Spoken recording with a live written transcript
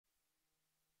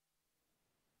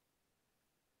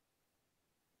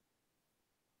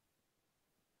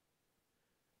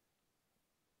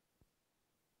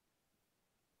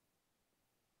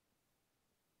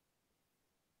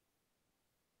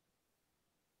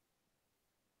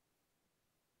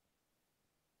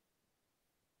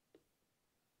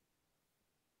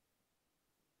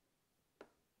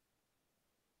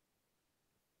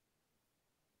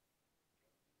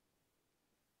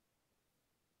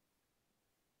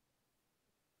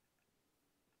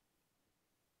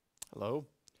Hello.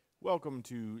 Welcome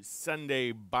to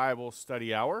Sunday Bible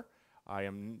Study Hour. I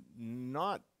am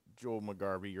not Joel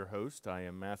McGarvey, your host. I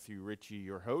am Matthew Ritchey,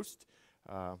 your host.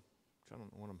 I don't know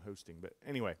what I'm hosting, but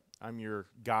anyway, I'm your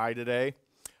guy today.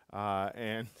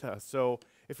 So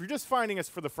if you're just finding us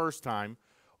for the first time,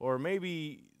 or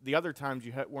maybe the other times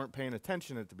you weren't paying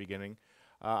attention at the beginning,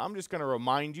 I'm just going to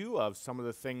remind you of some of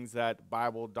the things that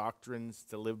Bible Doctrines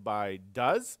to Live By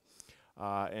does.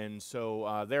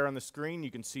 There on the screen, you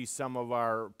can see some of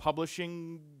our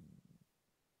publishing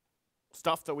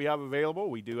stuff that we have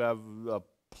available. We do have a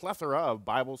plethora of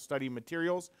Bible study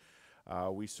materials.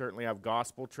 We certainly have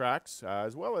gospel tracts,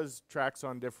 as well as tracts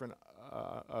on different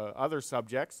other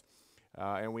subjects.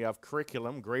 And we have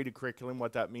curriculum, graded curriculum.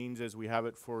 What that means is we have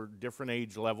it for different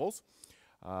age levels.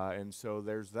 And so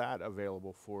there's that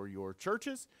available for your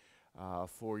churches,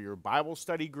 for your Bible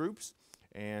study groups,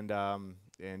 and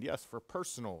yes, for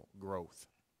personal growth.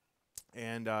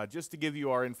 And just to give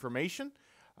you our information,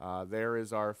 there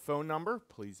is our phone number.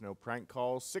 Please no prank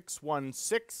calls,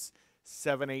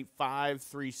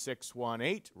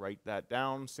 616-785-3618. Write that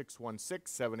down,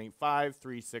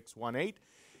 616-785-3618.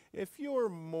 If you're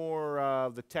more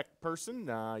of the tech person,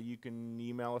 you can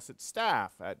email us at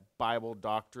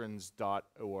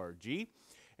staff@bibledoctrines.org.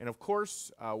 And of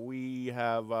course, we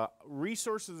have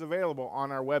resources available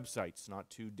on our website. It's not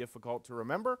too difficult to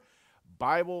remember,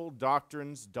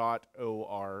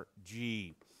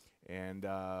 bibledoctrines.org. And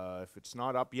if it's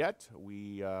not up yet,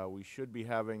 we should be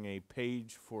having a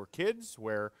page for kids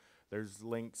where there's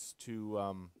links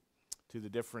to the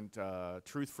different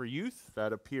Truth for Youth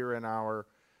that appear in our,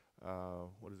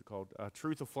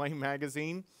 Truth Aflame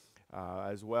magazine,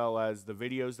 as well as the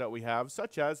videos that we have,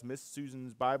 such as Miss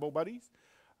Susan's Bible Buddies,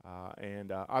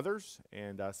 and others,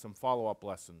 and some follow-up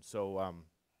lessons. So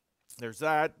there's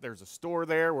that. There's a store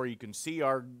there where you can see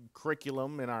our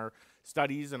curriculum and our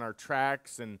studies and our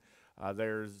tracks, and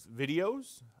there's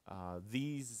videos.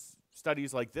 These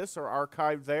studies like this are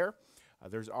archived there.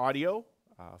 There's audio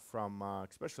from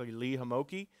especially Lee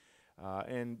Hamoki,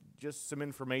 and just some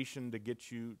information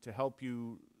to help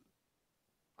you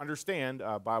understand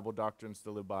Bible Doctrines to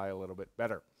Live By a little bit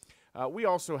better. We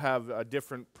also have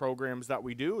different programs that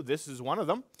we do. This is one of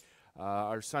them,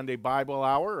 our Sunday Bible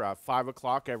Hour, 5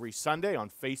 o'clock every Sunday on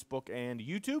Facebook and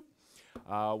YouTube.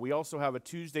 We also have a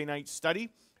Tuesday night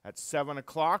study at 7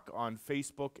 o'clock on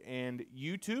Facebook and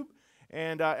YouTube.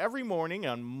 And every morning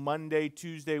on Monday,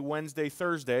 Tuesday, Wednesday,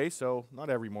 Thursday, so not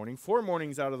every morning, 4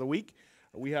 mornings out of the week,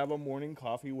 we have a morning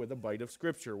coffee with a bite of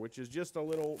Scripture, which is just a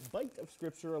little bite of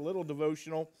Scripture, a little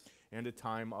devotional, and a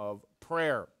time of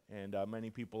prayer. And many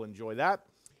people enjoy that.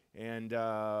 And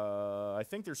I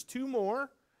think there's 2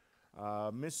 more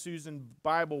Miss Susan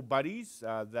Bible Buddies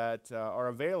that are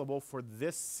available for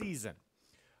this season.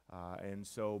 And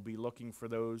so be looking for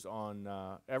those on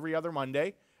every other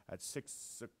Monday at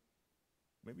 6,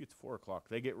 maybe it's 4 o'clock.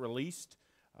 They get released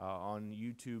on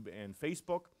YouTube and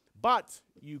Facebook. But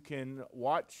you can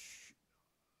watch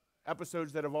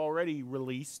episodes that have already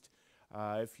released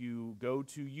if you go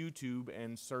to YouTube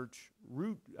and search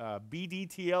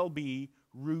BDTLB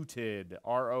Rooted,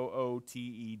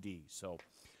 R-O-O-T-E-D. So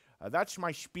that's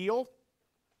my spiel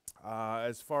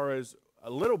as far as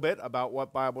a little bit about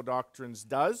what Bible Doctrines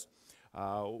does.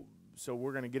 So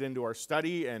we're going to get into our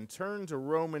study and turn to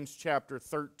Romans chapter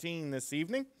 13 this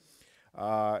evening.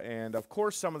 And of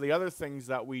course, some of the other things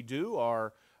that we do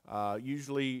are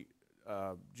usually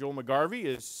Joel McGarvey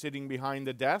is sitting behind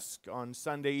the desk on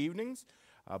Sunday evenings,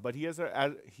 but he is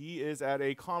at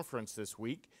a conference this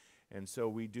week, and so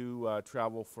we do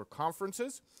travel for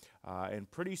conferences.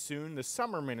 And pretty soon, the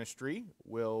summer ministry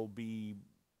will be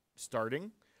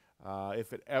starting,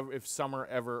 if summer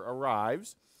ever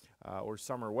arrives, or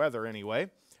summer weather anyway.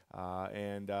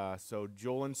 So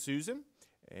Joel and Susan,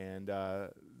 and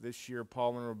this year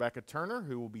Paul and Rebecca Turner,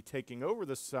 who will be taking over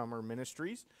the summer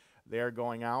ministries. They are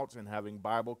going out and having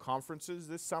Bible conferences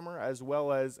this summer, as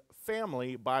well as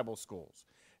family Bible schools.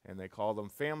 And they call them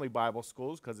family Bible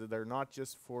schools because they're not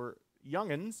just for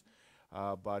youngins,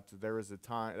 but there is a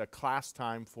class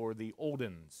time for the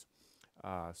oldins.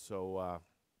 So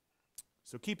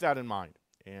keep that in mind.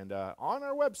 And on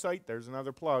our website, there's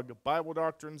another plug,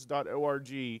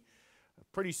 bibledoctrines.org.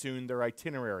 Pretty soon, their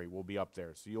itinerary will be up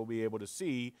there, so you'll be able to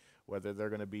see whether they're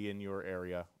going to be in your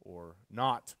area or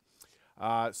not.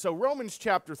 So Romans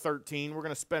chapter 13, we're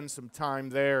going to spend some time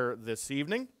there this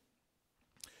evening.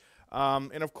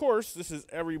 And of course, this is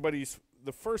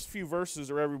the first few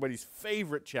verses are everybody's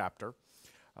favorite chapter.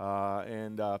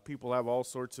 And people have all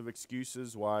sorts of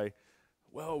excuses why,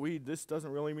 this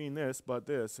doesn't really mean this, but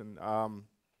this. And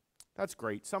That's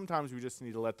great. Sometimes we just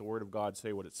need to let the Word of God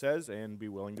say what it says and be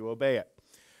willing to obey it.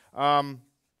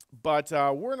 But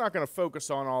we're not going to focus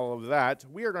on all of that.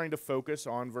 We are going to focus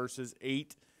on verses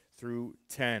 8 through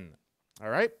 10. All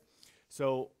right?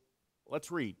 So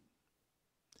let's read.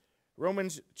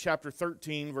 Romans chapter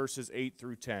 13, verses 8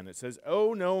 through 10. It says,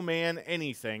 "Owe no man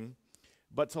anything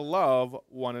but to love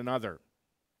one another.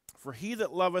 For he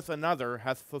that loveth another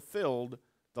hath fulfilled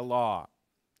the law.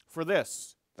 For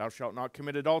this, thou shalt not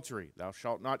commit adultery, thou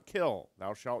shalt not kill,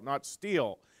 thou shalt not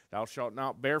steal, thou shalt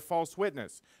not bear false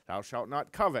witness, thou shalt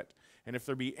not covet. And if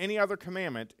there be any other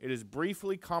commandment, it is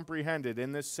briefly comprehended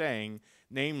in this saying,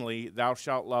 namely, thou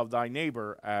shalt love thy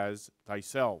neighbor as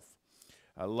thyself.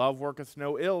 Love worketh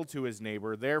no ill to his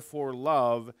neighbor, therefore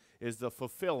love is the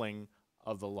fulfilling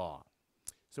of the law."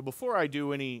 So before I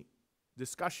do any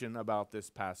discussion about this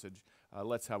passage,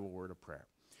 let's have a word of prayer.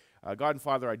 God and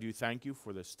Father, I do thank you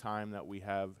for this time that we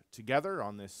have together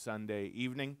on this Sunday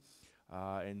evening,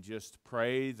 and just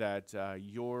pray that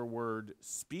your word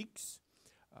speaks,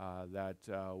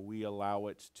 that we allow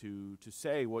it to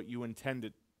say what you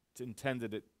intended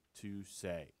it to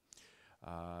say.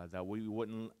 That we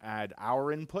wouldn't add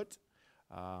our input,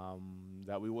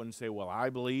 that we wouldn't say, well, I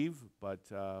believe, but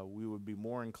we would be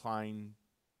more inclined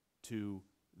to,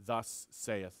 thus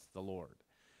saith the Lord.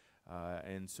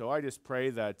 And so I just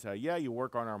pray that, you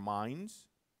work on our minds,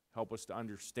 help us to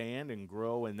understand and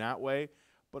grow in that way,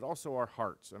 but also our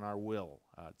hearts and our will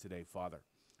today, Father,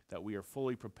 that we are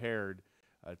fully prepared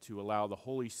to allow the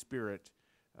Holy Spirit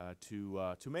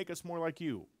to make us more like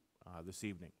you this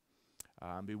evening.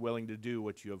 And be willing to do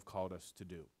what you have called us to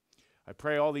do. I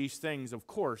pray all these things, of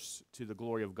course, to the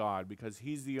glory of God, because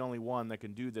he's the only one that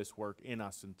can do this work in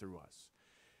us and through us.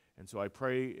 And so I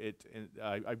pray it, and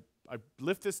I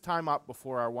lift this time up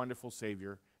before our wonderful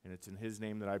Savior, and it's in his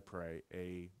name that I pray.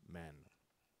 Amen.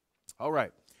 All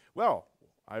right. Well,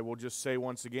 I will just say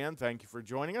once again, thank you for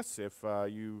joining us if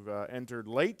you've entered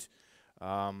late.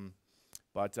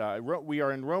 But we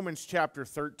are in Romans chapter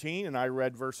 13, and I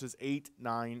read verses 8,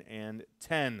 9, and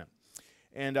 10.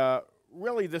 And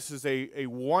really, this is a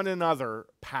one another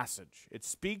passage. It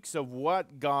speaks of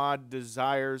what God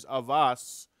desires of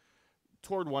us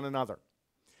toward one another,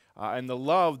 and the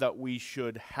love that we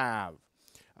should have.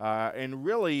 And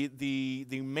really,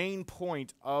 the main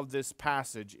point of this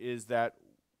passage is that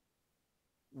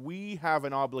we have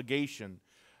an obligation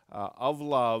of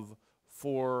love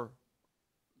for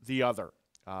the other.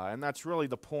 And that's really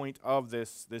the point of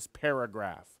this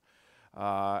paragraph.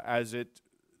 As it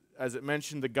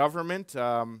mentioned the government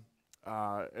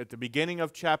at the beginning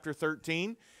of chapter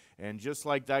 13, and just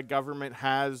like that government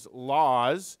has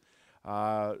laws,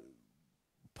 Paul,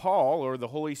 or the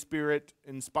Holy Spirit,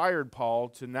 inspired Paul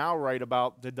to now write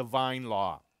about the divine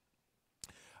law.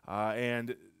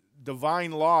 And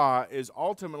divine law is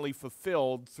ultimately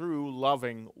fulfilled through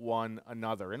loving one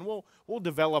another, and we'll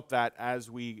develop that as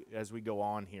we go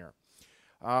on here.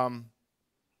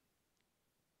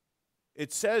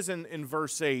 It says in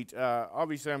verse 8.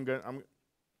 Obviously, I'm going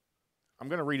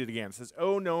to read it again. It says,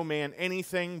 "Owe no man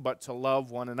anything but to love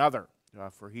one another,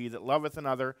 for he that loveth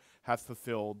another hath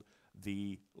fulfilled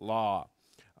the law."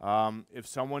 If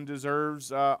someone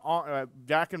deserves,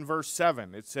 back in verse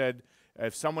 7, it said,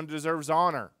 if someone deserves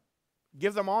honor,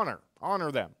 give them honor.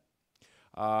 Honor them.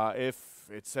 If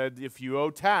it said, if you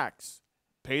owe tax,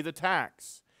 pay the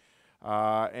tax.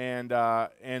 And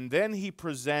then he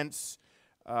presents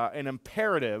an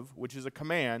imperative, which is a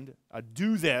command,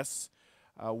 do this,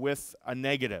 with a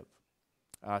negative.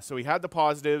 So he had the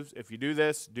positives. If you do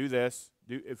this, do this.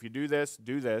 If you do this,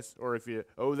 do this. Or if you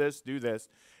owe this, do this.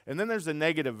 And then there's a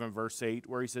negative in verse 8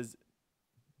 where he says,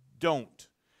 don't.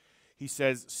 He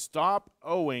says, stop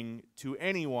owing to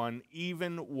anyone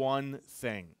even one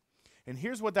thing. And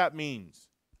here's what that means.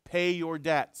 Pay your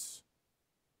debts.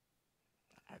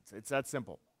 It's that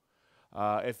simple.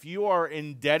 If you are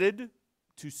indebted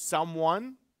to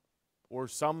someone or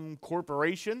some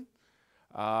corporation,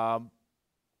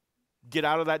 get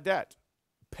out of that debt.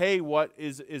 Pay what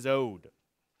is owed.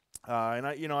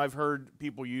 And I've heard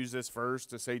people use this verse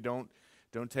to say, don't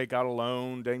take out a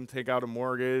loan, don't take out a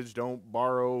mortgage, don't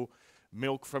borrow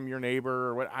milk from your neighbor,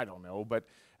 or what, I don't know, but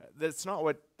that's not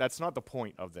the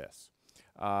point of this.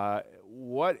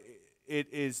 What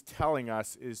it is telling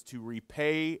us is to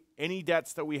repay any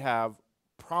debts that we have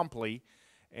promptly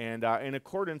and in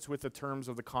accordance with the terms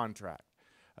of the contract.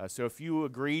 So if you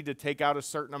agreed to take out a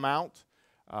certain amount,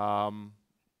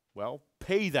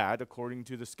 pay that according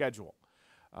to the schedule.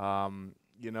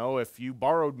 If you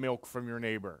borrowed milk from your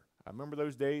neighbor, I remember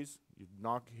those days. You'd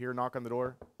knock on the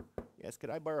door. Yes,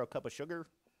 could I borrow a cup of sugar?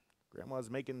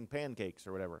 Grandma's making pancakes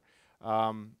or whatever.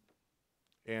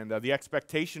 And the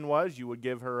expectation was you would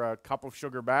give her a cup of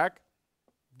sugar back.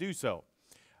 Do so.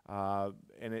 And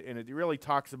it really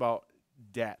talks about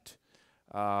debt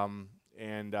and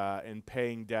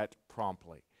paying debt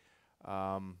promptly.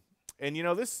 And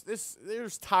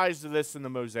there's ties to this in the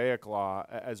Mosaic Law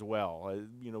as well.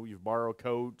 You borrow a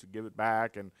coat to give it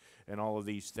back, and all of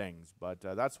these things. But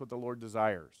that's what the Lord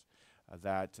desires,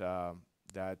 that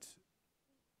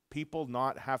people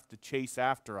not have to chase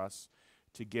after us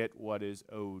to get what is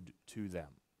owed to them.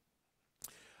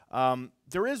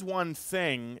 There is one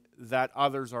thing that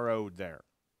others are owed there.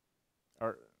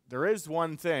 Or there is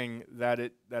one thing that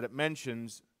it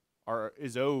mentions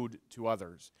is owed to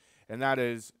others, and that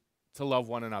is to love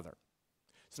one another.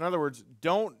 So in other words,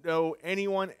 don't owe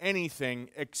anyone anything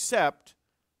except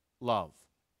love.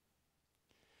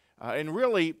 And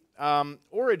really,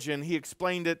 Origen, he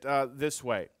explained it this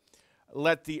way.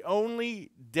 Let the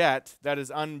only debt that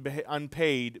is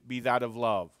unpaid be that of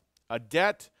love, a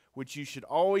debt which you should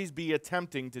always be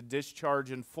attempting to discharge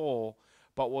in full,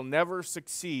 but will never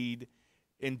succeed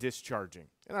in discharging.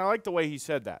 And I like the way he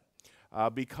said that,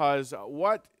 because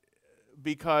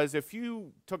if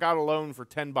you took out a loan for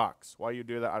 $10, why you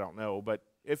do that, I don't know, but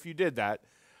if you did that,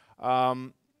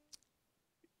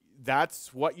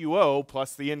 that's what you owe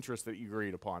plus the interest that you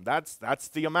agreed upon. That's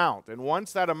the amount. And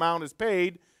once that amount is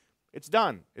paid, it's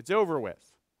done. It's over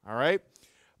with. All right?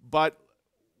 But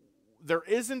there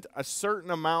isn't a certain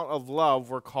amount of love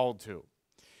we're called to.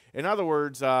 In other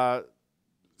words,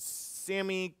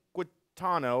 Sammy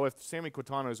Quintano, if Sammy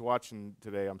Quintano is watching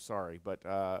today, I'm sorry, but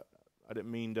I didn't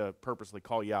mean to purposely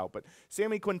call you out. But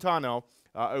Sammy Quintano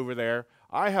over there,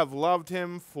 I have loved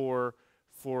him for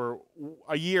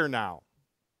a year now.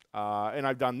 And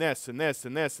I've done this and this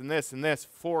and this and this and this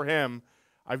for him.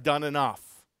 I've done enough.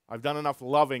 I've done enough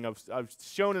loving. I've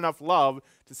shown enough love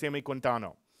to Sammy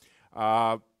Quintano.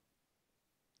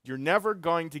 You're never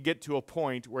going to get to a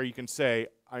point where you can say,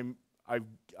 I've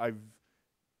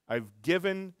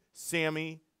given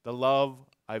Sammy the love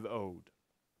I've owed.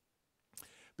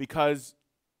 Because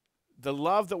the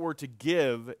love that we're to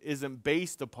give isn't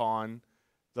based upon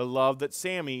the love that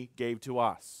Sammy gave to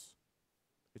us.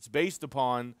 It's based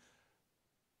upon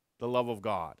the love of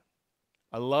God.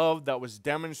 A love that was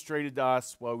demonstrated to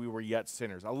us while we were yet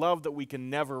sinners. A love that we can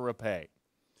never repay.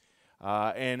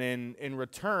 And in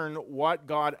return, what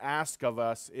God asks of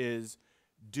us is,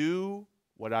 do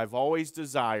what I've always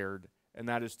desired, and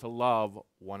that is to love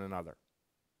one another.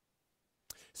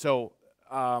 So,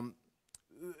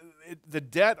 the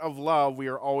debt of love we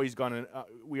are always going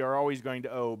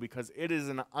to owe, because it is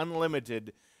an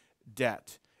unlimited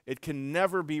debt. It can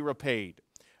never be repaid.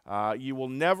 You will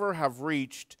never have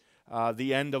reached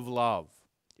the end of love.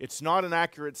 It's not an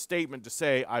accurate statement to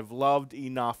say, I've loved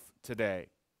enough today.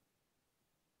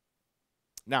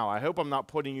 Now, I hope I'm not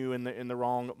putting you in the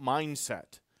wrong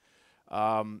mindset,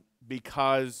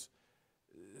 because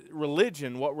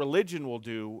what religion will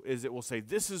do is it will say,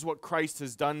 this is what Christ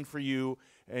has done for you,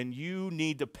 and you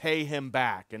need to pay him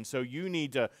back. And so you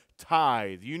need to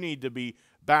tithe. You need to be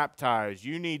baptized.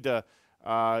 You need to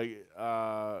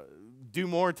do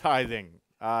more tithing.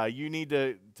 You need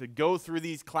to go through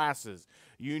these classes.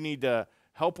 You need to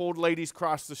help old ladies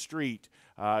cross the street.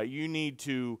 You need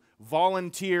to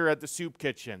volunteer at the soup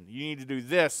kitchen. You need to do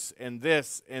this and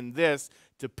this and this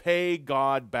to pay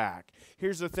God back.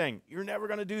 Here's the thing. You're never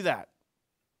going to do that.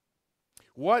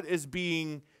 What is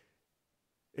being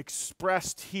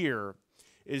expressed here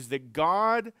is that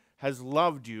God has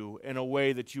loved you in a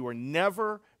way that you are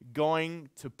never going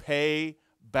to pay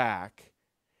back.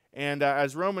 And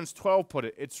as Romans 12 put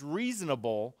it, it's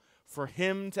reasonable for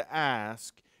him to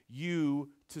ask you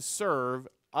to serve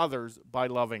others by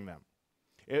loving them.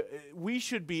 We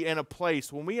should be in a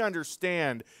place when we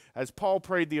understand, as Paul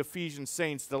prayed the Ephesian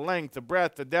saints, the length, the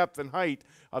breadth, the depth, and height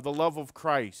of the love of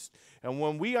Christ. And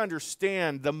when we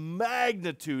understand the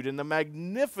magnitude and the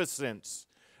magnificence,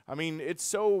 I mean, it's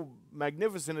so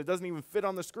magnificent it doesn't even fit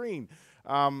on the screen,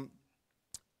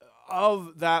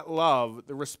 of that love,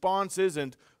 the response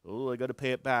isn't, oh, I got to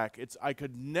pay it back. It's, I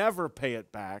could never pay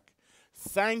it back.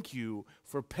 Thank you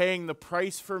for paying the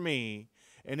price for me.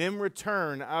 And in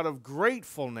return, out of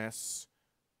gratefulness,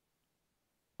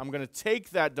 I'm going to take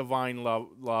that divine love,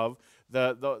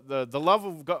 the love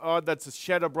of God that's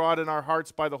shed abroad in our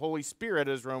hearts by the Holy Spirit,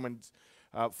 as Romans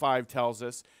 5 tells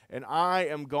us, and I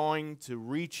am going to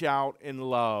reach out in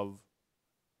love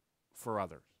for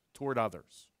others, toward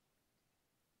others.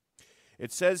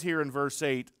 It says here in verse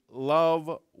 8,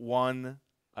 love one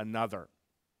another.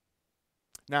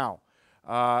 Now,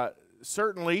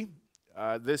 certainly,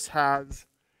 this has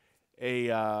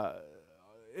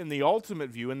in the ultimate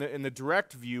view, in the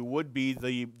direct view, would be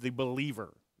the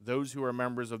believer, those who are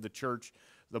members of the church,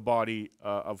 the body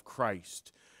of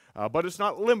Christ. But it's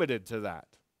not limited to that.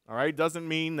 All right, doesn't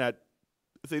mean that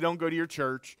if they don't go to your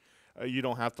church, you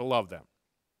don't have to love them.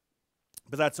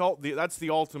 But that's the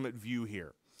ultimate view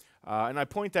here, and I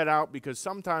point that out because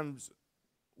sometimes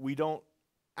we don't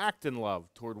act in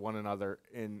love toward one another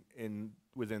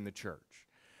within the church.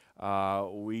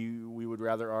 We would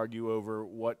rather argue over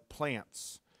what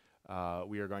plants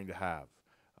we are going to have.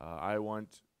 I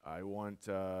want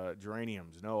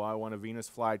geraniums. No, I want a Venus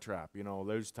flytrap. You know,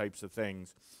 those types of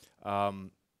things,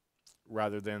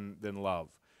 rather than love.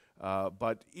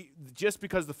 But just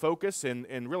because the focus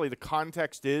and really the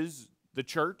context is the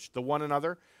church, the one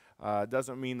another,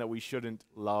 doesn't mean that we shouldn't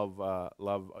love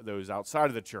those outside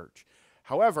of the church.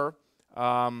 However,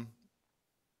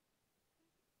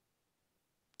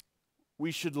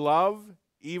 we should love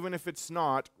even if it's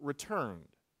not returned.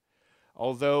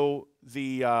 Although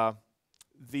the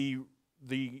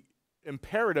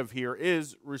imperative here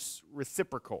is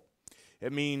reciprocal.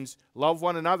 It means love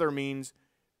one another means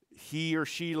he or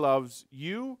she loves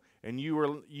you, and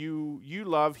you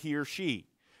love he or she.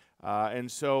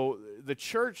 And so the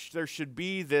church, there should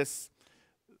be this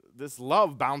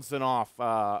love bouncing off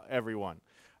everyone.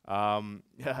 And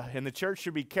the church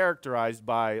should be characterized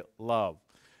by love.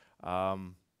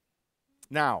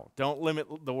 Now, don't limit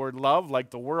the word love like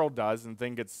the world does and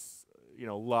think it's,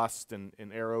 lust and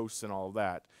eros and all of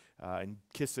that, and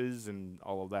kisses and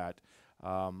all of that.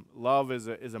 Love is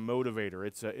a motivator.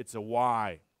 It's a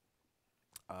why,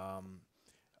 a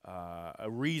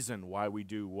reason why we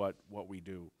do what we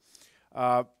do.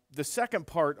 The second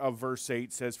part of verse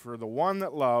 8 says, "For the one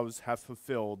that loves hath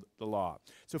fulfilled the law."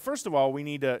 So first of all, we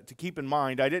need to keep in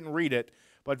mind, I didn't read it,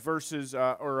 but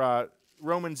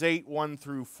Romans 8, 1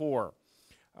 through 4.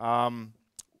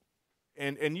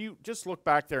 And you just look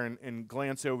back there and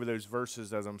glance over those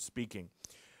verses as I'm speaking.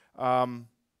 You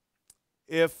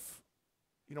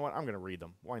know what, I'm going to read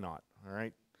them. Why not? All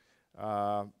right.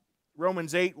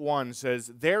 Romans 8, 1 says,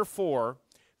 "Therefore,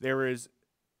 okay,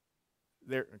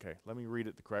 let me read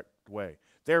it the correct way.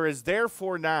 There is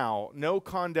therefore now no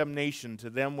condemnation to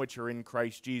them which are in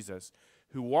Christ Jesus,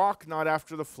 who walk not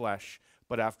after the flesh,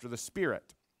 but after the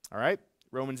Spirit." All right?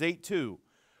 Romans 8, 2.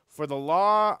 "For the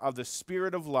law of the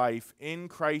Spirit of life in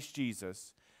Christ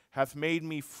Jesus hath made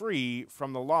me free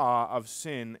from the law of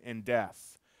sin and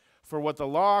death. For what the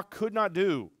law could not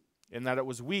do, in that it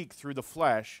was weak through the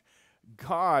flesh,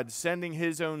 God, sending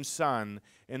his own Son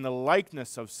in the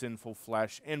likeness of sinful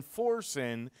flesh, and for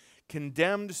sin,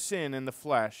 condemned sin in the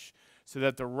flesh, so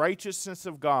that the righteousness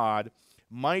of God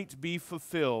might be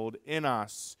fulfilled in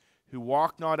us, who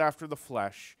walk not after the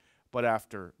flesh, but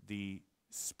after the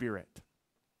Spirit."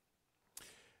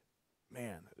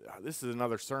 Man, this is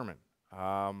another sermon.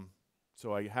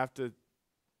 So I have to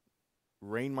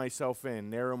rein myself in,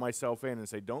 narrow myself in, and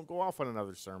say, don't go off on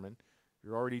another sermon.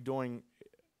 You're already doing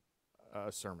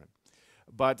a sermon.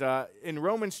 But in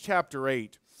Romans chapter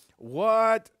 8,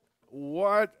 what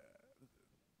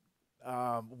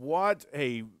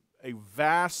a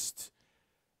vast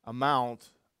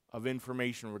amount of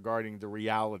information regarding the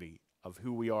reality of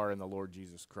who we are in the Lord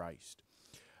Jesus Christ.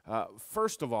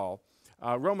 First of all,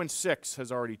 Romans 6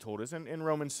 has already told us, and in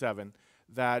Romans 7,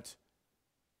 that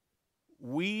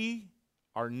we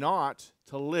are not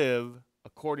to live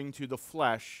according to the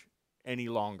flesh any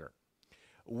longer.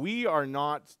 We are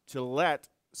not to let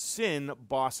sin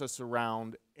boss us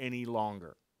around any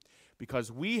longer,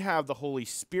 because we have the Holy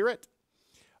Spirit,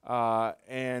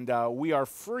 and we are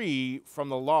free from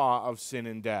the law of sin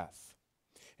and death.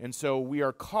 And so we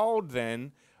are called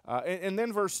then, and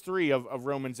then verse 3 of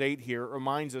Romans 8 here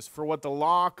reminds us, "For what the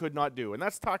law could not do." And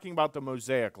that's talking about the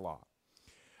Mosaic law.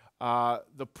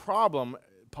 The problem,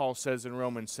 Paul says in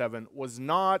Romans 7, was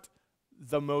not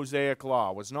the Mosaic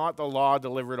law, was not the law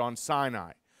delivered on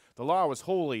Sinai. The law was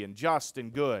holy and just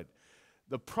and good.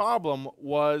 The problem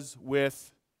was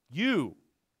with you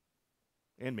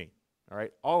and me, all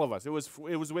right, all of us. It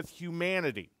was with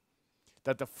humanity,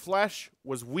 that the flesh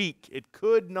was weak. It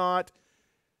could not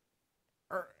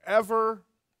ever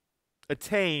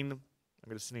attain, I'm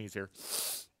going to sneeze here,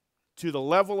 to the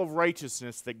level of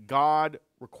righteousness that God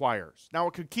requires. Now,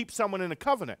 it could keep someone in a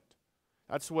covenant.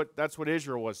 That's what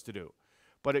Israel was to do.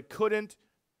 But it couldn't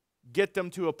get them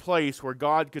to a place where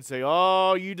God could say,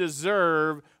 "Oh, you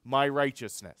deserve my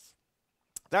righteousness."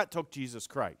 That took Jesus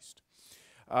Christ.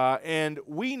 And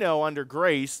we know under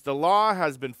grace, the law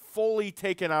has been fully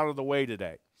taken out of the way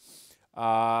today.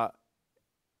 And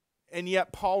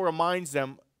yet Paul reminds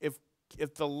them, if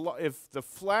the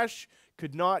flesh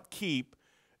could not keep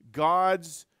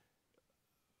God's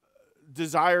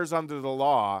desires under the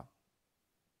law,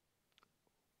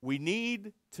 we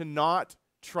need to not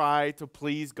try to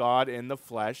please God in the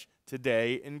flesh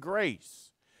today in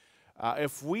grace.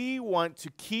 If we want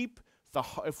to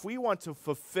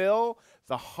fulfill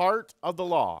the heart of the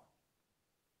law,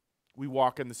 we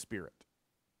walk in the Spirit.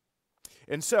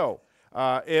 And so,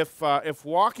 if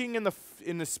walking in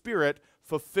the Spirit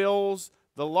fulfills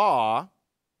the law,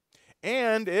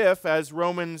 and if, as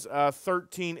Romans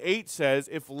 13:8 says,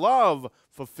 if love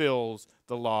fulfills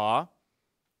the law,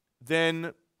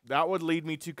 then that would lead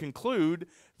me to conclude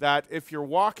that if you're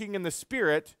walking in the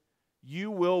Spirit,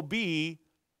 you will be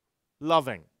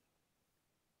loving.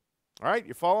 All right,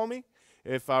 you follow me?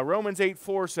 If Romans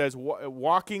 8:4 says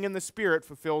walking in the Spirit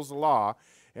fulfills the law,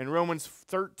 and Romans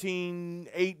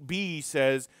 13:8b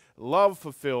says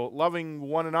loving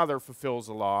one another fulfills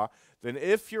the law, then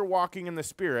if you're walking in the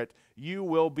Spirit, you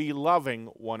will be loving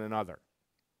one another.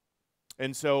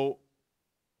 And so,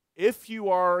 if you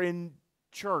are in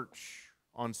church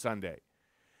on Sunday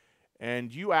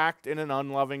and you act in an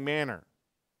unloving manner,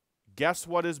 guess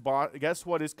what is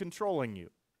controlling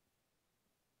you?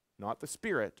 Not the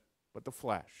Spirit, but the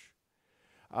flesh.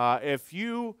 If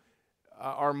you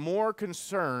are more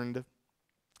concerned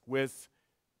with,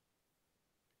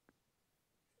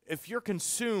 if you're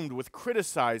consumed with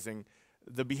criticizing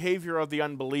the behavior of the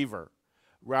unbeliever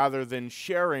rather than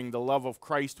sharing the love of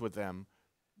Christ with them,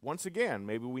 once again,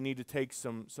 maybe we need to take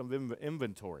some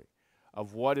inventory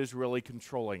of what is really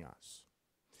controlling us.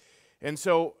 And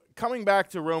so, coming back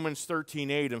to Romans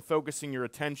 13:8 and focusing your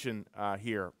attention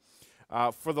here,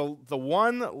 for the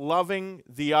one loving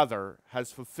the other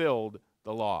has fulfilled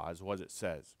the law, is what it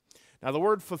says. Now, the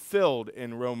word fulfilled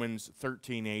in Romans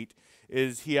 13:8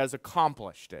 is he has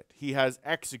accomplished it. He has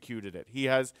executed it. He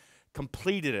has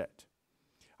completed it.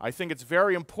 I think it's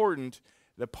very important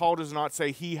that Paul does not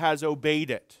say he has obeyed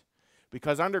it,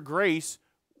 because under grace,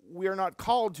 we are not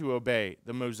called to obey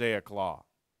the Mosaic law.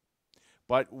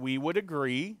 But we would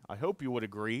agree, I hope you would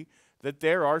agree, that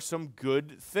there are some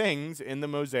good things in the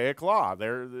Mosaic law.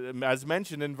 There, as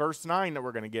mentioned in verse 9 that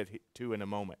we're going to get to in a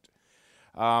moment.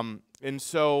 And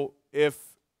so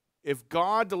if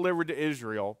God delivered to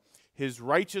Israel his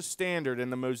righteous standard in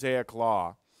the Mosaic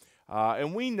law,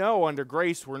 and we know under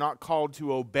grace we're not called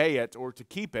to obey it or to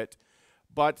keep it,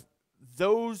 but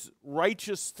those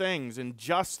righteous things and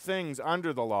just things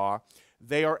under the law,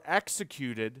 they are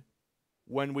executed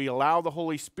when we allow the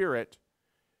Holy Spirit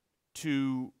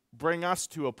to bring us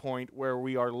to a point where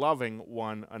we are loving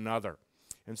one another.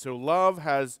 And so love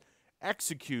has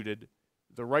executed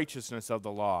the righteousness of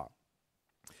the law.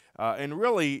 And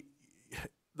really,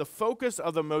 the focus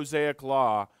of the Mosaic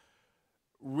law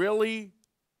really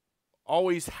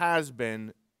always has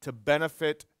been to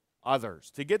benefit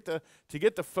others, to get the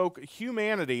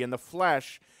humanity and the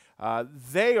flesh.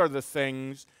 They are the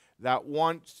things that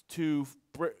want to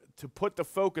put the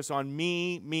focus on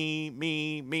me,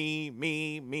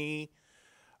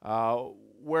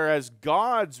 whereas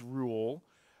God's rule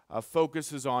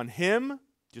focuses on Him,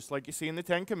 just like you see in the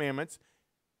Ten Commandments,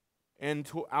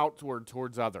 and outward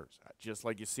towards others, just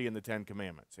like you see in the Ten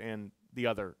Commandments and the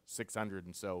other 600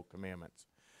 and so commandments.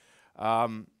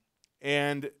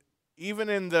 And even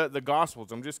in the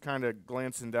Gospels, I'm just kind of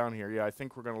glancing down here. Yeah, I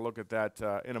think we're going to look at that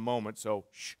in a moment, so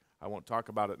I won't talk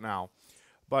about it now.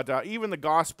 But even the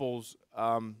Gospels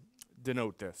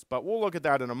denote this. But we'll look at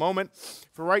that in a moment.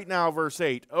 For right now, verse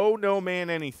 8, owe no man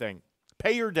anything.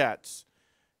 Pay your debts,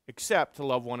 except to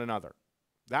love one another.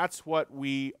 That's what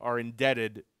we are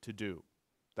indebted to do.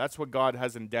 That's what God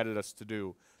has indebted us to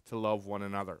do, to love one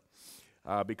another.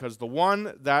 Because the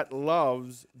one that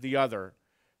loves the other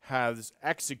has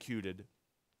executed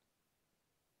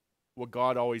what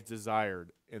God always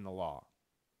desired in the law.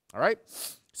 All right?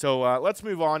 So let's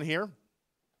move on here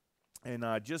and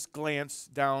just glance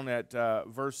down at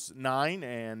verse 9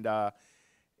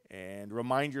 and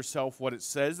remind yourself what it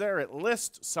says there. It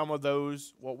lists some of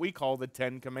those, what we call the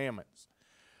 10 Commandments.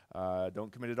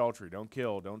 Don't commit adultery, don't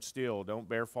kill, don't steal, don't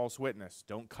bear false witness,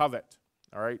 don't covet.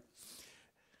 All right?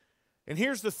 And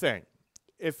here's the thing.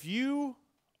 If you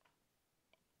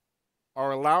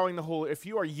are if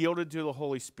you are yielded to the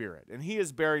Holy Spirit, and He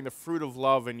is bearing the fruit of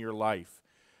love in your life,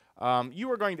 you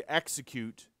are going to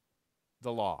execute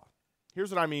the law.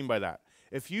 Here's what I mean by that.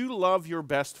 If you love your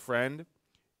best friend,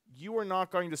 you are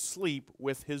not going to sleep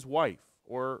with his wife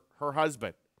or her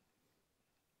husband,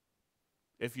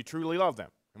 if you truly love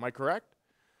them. Am I correct?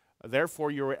 Therefore,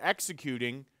 you are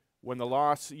executing when the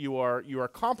law, you are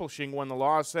accomplishing when the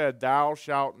law said, thou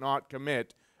shalt not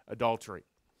commit adultery.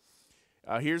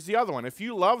 Here's the other one. If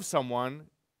you love someone,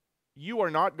 you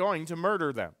are not going to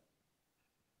murder them.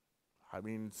 I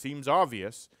mean, seems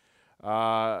obvious.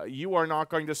 You are not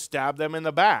going to stab them in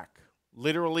the back,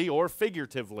 literally or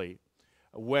figuratively,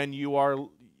 when you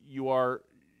are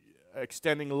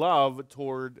extending love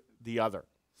toward the other.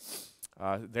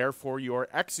 Therefore, you are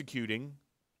executing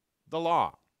the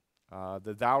law,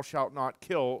 the thou shalt not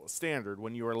kill standard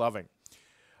when you are loving.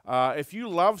 If you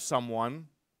love someone,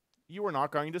 you are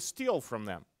not going to steal from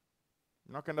them.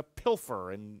 You're not going to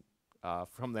pilfer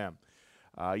from them.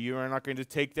 You are not going to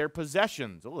take their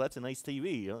possessions. Oh, that's a nice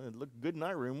TV. It'd look good in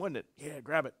our room, wouldn't it? Yeah,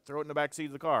 grab it. Throw it in the back seat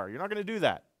of the car. You're not going to do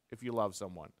that if you love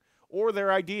someone. Or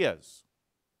their ideas.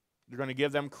 You're going to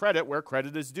give them credit where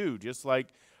credit is due, just like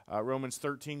Romans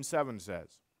 13:7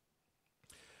 says.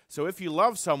 So if you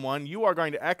love someone, you are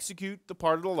going to execute the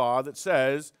part of the law that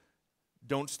says,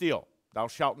 don't steal. Thou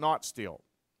shalt not steal.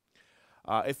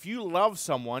 If you love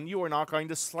someone, you are not going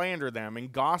to slander them in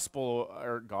gospel.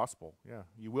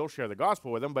 You will share the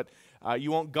gospel with them, but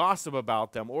you won't gossip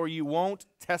about them, or you won't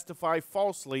testify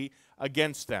falsely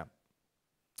against them.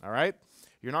 All right?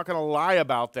 You're not going to lie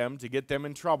about them to get them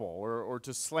in trouble, or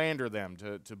to slander them,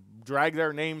 to drag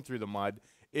their name through the mud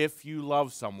if you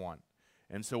love someone.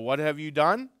 And so what have you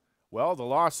done? Well, the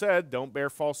law said, don't bear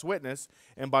false witness,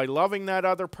 and by loving that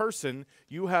other person,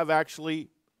 you have actually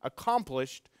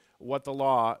accomplished what the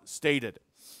law stated.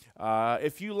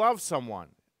 If you love someone,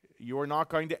 you are not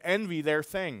going to envy their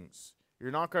things.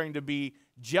 You're not going to be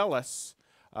jealous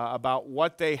about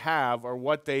what they have or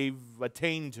what they've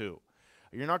attained to.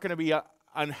 You're not going to be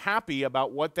unhappy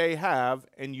about what they have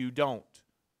and you don't.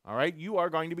 All right? You are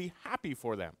going to be happy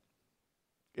for them.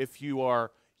 If you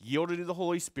are yielded to the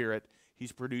Holy Spirit,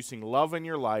 He's producing love in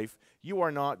your life, you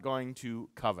are not going to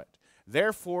covet.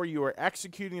 Therefore, you are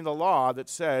executing the law that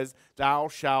says, thou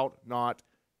shalt not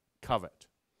covet.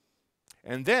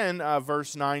 And then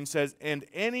verse 9 says, and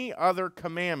any other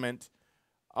commandment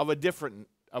of a different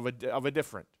nature, of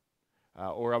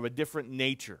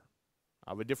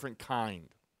a different kind.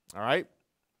 All right?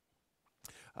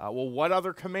 Well, what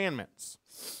other commandments?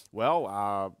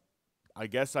 Well, I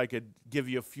guess I could give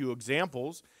you a few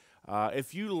examples.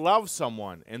 If you love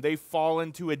someone and they fall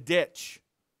into a ditch,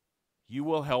 you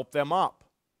will help them up.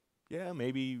 Yeah,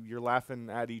 maybe you're laughing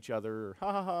at each other.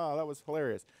 Ha ha ha, that was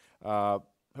hilarious.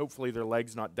 Hopefully their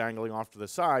leg's not dangling off to the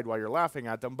side while you're laughing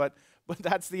at them, but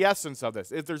that's the essence of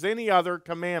this. If there's any other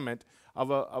commandment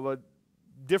of a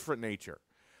different nature.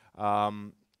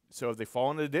 So if they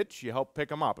fall into the ditch, you help pick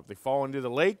them up. If they fall into the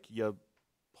lake, you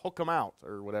hook them out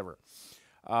or whatever.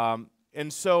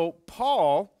 And so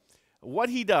Paul, what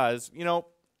he does,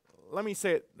 let me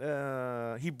say it,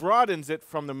 he broadens it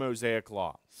from the Mosaic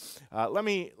law. Let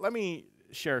me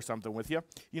share something with you.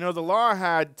 The law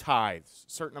had tithes,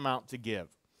 certain amount to give.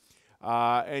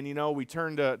 And we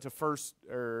turn to first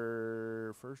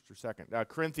or second,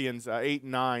 Corinthians 8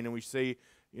 and 9, and we say,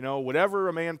 whatever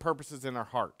a man purposes in our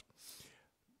heart.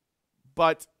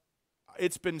 But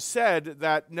it's been said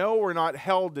that no, we're not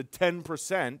held to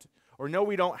 10%, or no,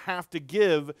 we don't have to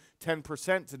give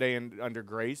 10% today under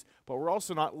grace, but we're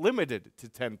also not limited to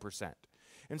 10%.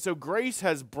 And so grace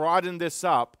has broadened this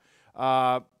up,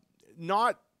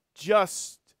 not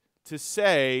just to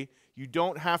say you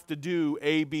don't have to do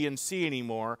A, B, and C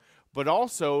anymore, but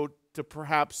also to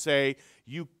perhaps say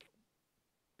you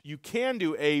can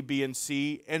do A, B, and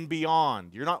C and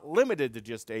beyond. You're not limited to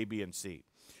just A, B, and C.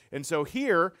 And so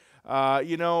here,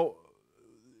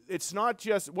 it's not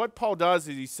just, what Paul does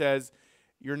is he says,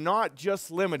 you're not just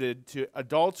limited to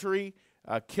adultery,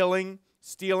 killing,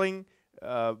 stealing,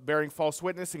 bearing false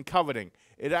witness, and coveting.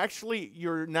 It actually,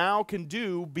 you now can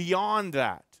do beyond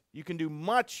that. You can do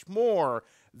much more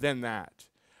than that.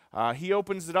 He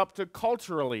opens it up to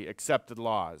culturally accepted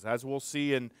laws, as we'll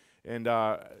see or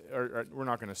we're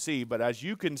not going to see, but as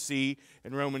you can see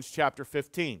in Romans chapter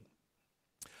 15.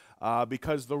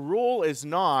 Because the rule is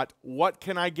not, what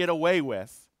can I get away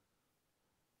with?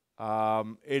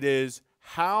 It is,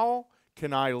 how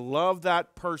can I love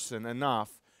that person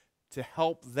enough to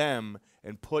help them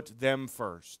and put them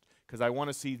first? Because I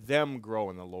want to see them grow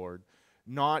in the Lord.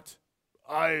 Not,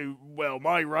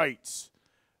 my rights.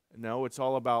 No, it's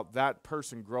all about that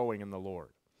person growing in the Lord.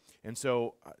 And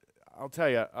so, I'll tell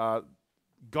you,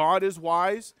 God is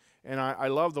wise, and I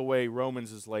love the way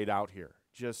Romans is laid out here.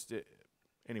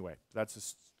 Anyway, that's a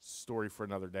story for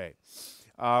another day.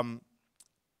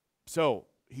 So,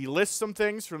 he lists some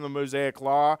things from the Mosaic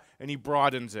law, and he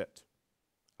broadens it.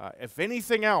 If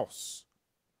anything else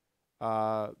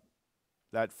that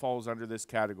falls under this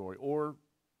category, or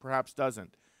perhaps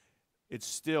doesn't, it's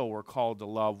still, we're called to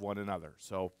love one another.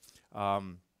 So,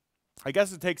 I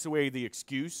guess it takes away the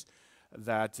excuse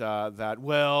that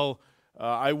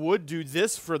I would do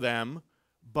this for them,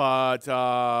 but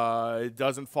it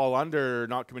doesn't fall under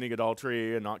not committing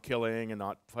adultery and not killing and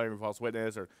not firing false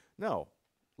witness. No,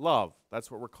 love.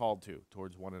 That's what we're called to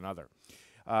towards one another.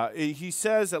 He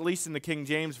says, at least in the King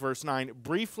James, verse 9,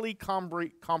 briefly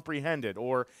comprehended,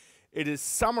 or it is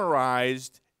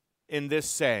summarized in this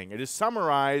saying. It is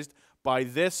summarized by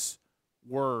this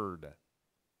word.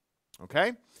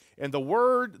 Okay? And the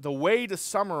way to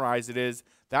summarize it is,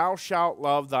 thou shalt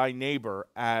love thy neighbor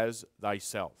as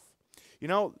thyself. You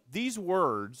know, these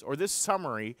words, or this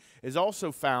summary, is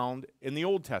also found in the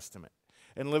Old Testament.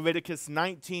 In Leviticus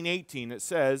 19:18, it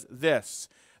says this,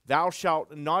 thou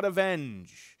shalt not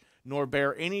avenge, nor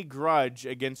bear any grudge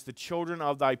against the children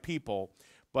of thy people,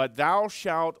 but thou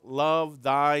shalt love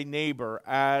thy neighbor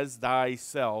as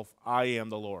thyself. I am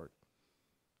the Lord.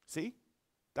 See?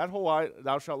 That whole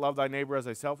thou shalt love thy neighbor as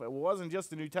thyself, it wasn't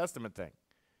just a New Testament thing.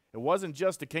 It wasn't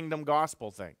just a kingdom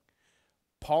gospel thing.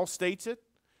 Paul states it.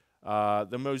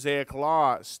 The Mosaic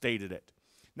Law stated it.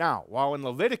 Now, while in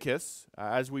Leviticus,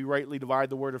 as we rightly divide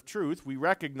the word of truth, we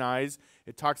recognize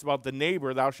it talks about the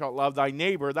neighbor, thou shalt love thy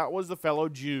neighbor. That was the fellow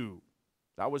Jew.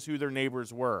 That was who their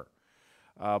neighbors were.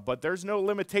 But there's no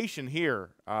limitation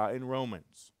here in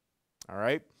Romans. All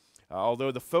right?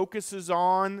 Although the focus is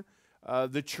on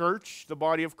the church, the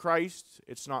body of Christ,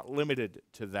 it's not limited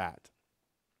to that.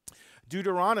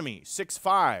 Deuteronomy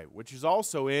 6:5, which is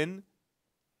also in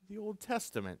the Old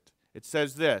Testament. It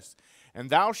says this, and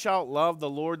thou shalt love the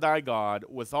Lord thy God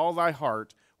with all thy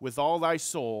heart, with all thy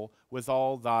soul, with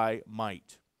all thy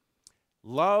might.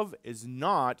 Love is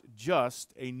not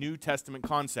just a New Testament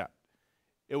concept.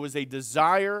 It was a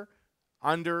desire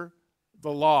under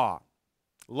the law.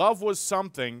 Love was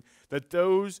something that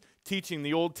those teaching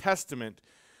the Old Testament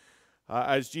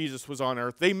as Jesus was on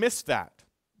earth, they missed that.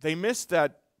 They missed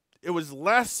that it was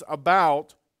less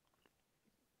about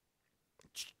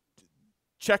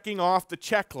checking off the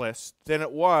checklist than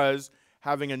it was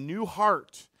having a new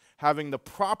heart, having the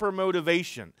proper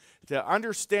motivation, to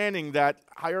understanding that,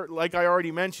 like I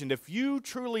already mentioned, if you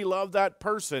truly love that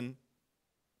person,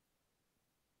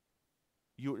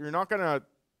 you're not going to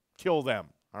kill them,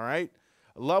 all right?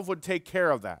 Love would take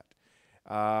care of that.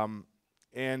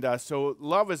 So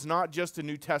love is not just a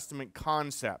New Testament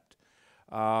concept,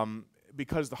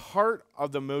 because the heart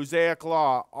of the Mosaic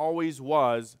Law always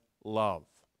was love.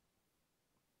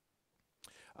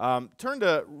 Turn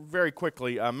to, very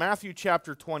quickly, Matthew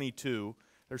chapter 22.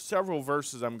 There's several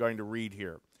verses I'm going to read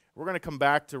here. We're going to come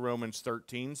back to Romans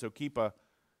 13, so keep a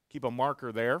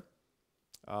marker there,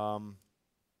 a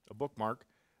bookmark.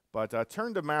 But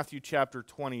turn to Matthew chapter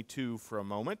 22 for a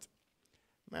moment.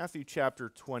 Matthew chapter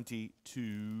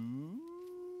 22.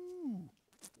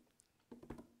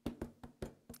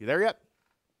 You there yet?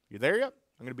 You there yet?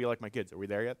 I'm going to be like my kids. Are we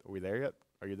there yet? Are we there yet?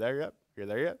 Are you there yet? Are you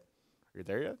there yet? Are you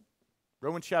there yet?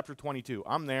 Romans chapter 22.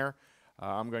 I'm there.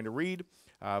 I'm going to read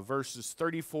verses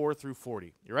 34 through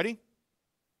 40. You ready?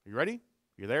 You ready?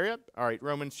 You there yet? All right,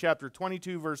 Romans chapter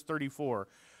 22, verse 34.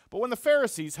 But when the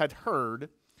Pharisees had heard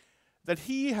that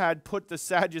he had put the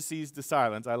Sadducees to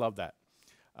silence, I love that.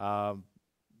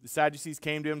 The Sadducees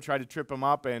came to him, tried to trip him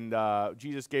up, and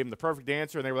Jesus gave them the perfect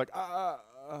answer, and they were like,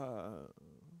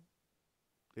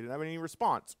 They didn't have any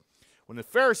response. When the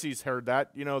Pharisees heard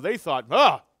that, they thought,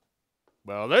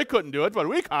 well, they couldn't do it, but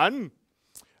we can.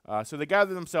 So they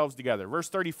gathered themselves together. Verse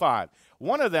 35,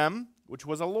 one of them, which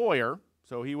was a lawyer,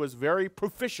 so he was very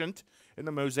proficient in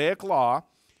the Mosaic Law,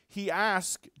 he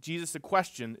asked Jesus a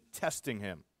question, testing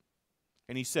him.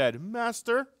 And he said,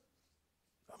 Master,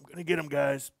 I'm going to get him,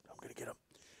 guys. I'm going to get him.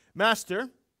 Master,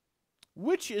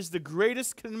 which is the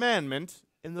greatest commandment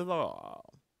in the law?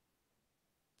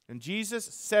 And Jesus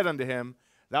said unto him,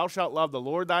 thou shalt love the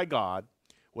Lord thy God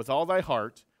with all thy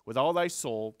heart, with all thy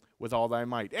soul, with all thy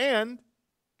might. And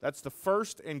that's the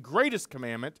first and greatest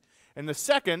commandment. And the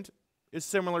second is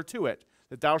similar to it,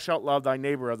 that thou shalt love thy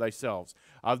neighbor as thyself.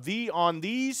 On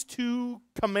these two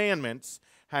commandments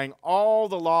hang all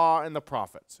the law and the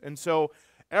prophets. And so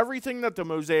everything that the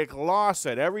Mosaic Law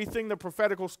said, everything the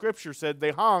prophetical scripture said,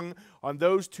 they hung on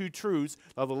those two truths.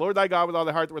 Love the Lord thy God with all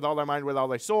thy heart, with all thy mind, with all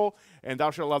thy soul, and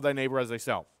thou shalt love thy neighbor as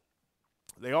thyself.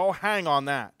 They all hang on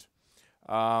that.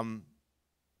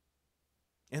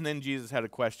 And then Jesus had a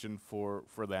question for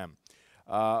them.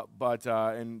 But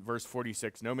in verse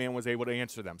 46, no man was able to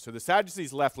answer them. So the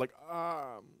Sadducees left like,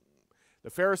 the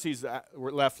Pharisees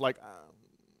were left like,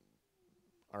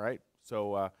 all right.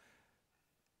 So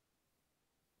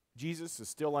Jesus is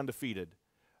still undefeated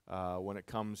when it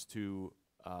comes to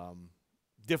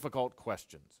difficult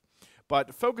questions.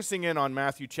 But focusing in on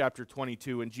Matthew chapter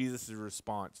 22 and Jesus'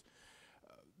 response,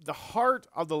 the heart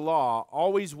of the law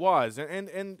always was,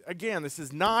 and again,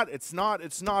 it's not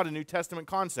a New Testament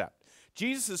concept.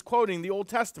 Jesus is quoting the Old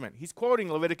Testament. He's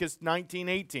quoting Leviticus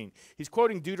 19:18. He's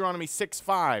quoting Deuteronomy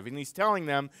 6:5, and he's telling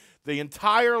them the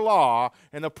entire law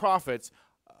and the prophets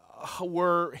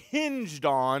were hinged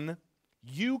on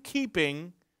you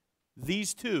keeping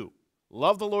these two.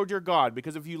 Love the Lord your God,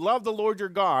 because if you love the Lord your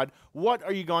God, what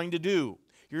are you going to do?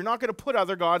 You're not going to put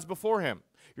other gods before him.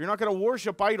 You're not going to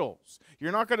worship idols.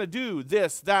 You're not going to do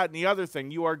this, that, and the other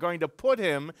thing. You are going to put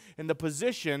him in the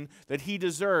position that he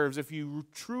deserves if you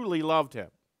truly loved him.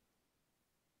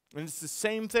 And it's the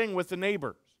same thing with the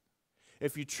neighbors.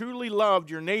 If you truly loved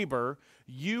your neighbor,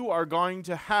 you are going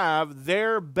to have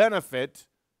their benefit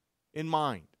in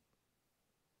mind.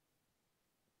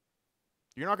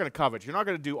 You're not going to covet. You're not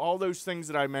going to do all those things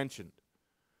that I mentioned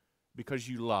because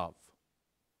you love.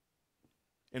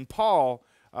 And Paul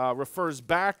refers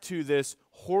back to this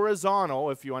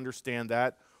horizontal, if you understand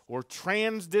that, or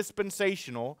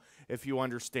transdispensational, if you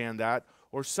understand that,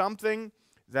 or something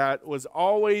that was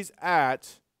always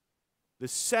at the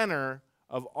center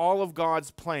of all of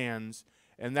God's plans,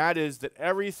 and that is that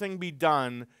everything be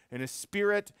done in a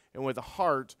spirit and with a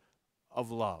heart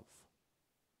of love.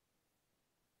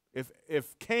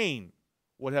 If Cain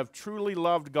would have truly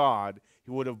loved God,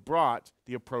 he would have brought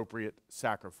the appropriate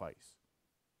sacrifice.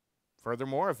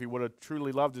 Furthermore, if he would have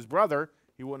truly loved his brother,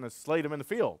 he wouldn't have slayed him in the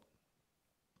field.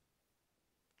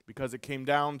 Because it came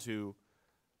down to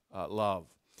love.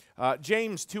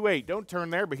 James 2:8, don't turn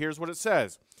there, but here's what it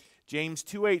says. James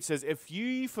 2:8 says, if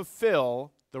ye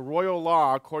fulfill the royal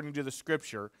law according to the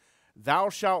Scripture, thou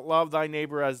shalt love thy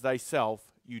neighbor as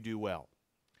thyself, you do well.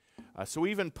 So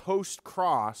even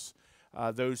post-cross,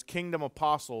 those kingdom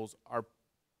apostles are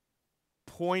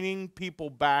pointing people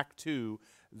back to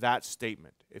that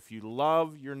statement. If you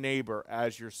love your neighbor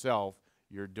as yourself,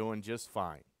 you're doing just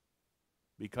fine.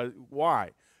 Because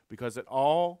why? Because it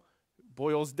all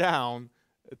boils down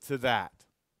to that.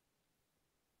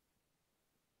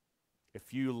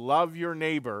 If you love your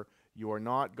neighbor, you are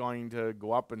not going to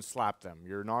go up and slap them.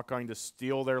 You're not going to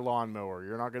steal their lawnmower.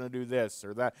 You're not going to do this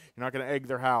or that. You're not going to egg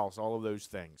their house, all of those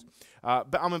things.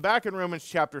 But I'm back in Romans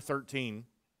chapter 13.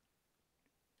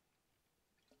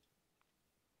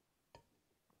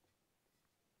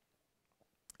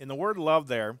 In the word love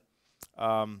there,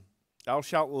 thou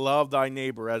shalt love thy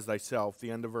neighbor as thyself,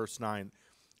 the end of verse 9.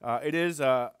 It is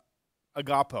agapo.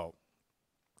 All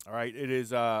right, it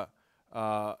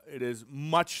is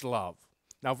much love.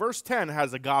 Now, verse 10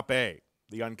 has agape,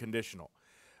 the unconditional.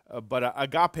 But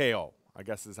agapeo, I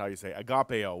guess is how you say,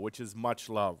 agapeo, which is much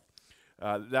love.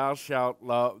 Thou shalt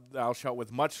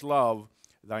with much love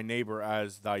thy neighbor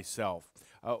as thyself.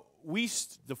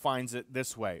 Wuest defines it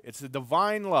this way. It's a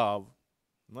divine love,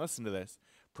 listen to this,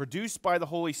 produced by the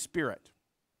Holy Spirit.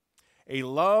 A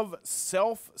love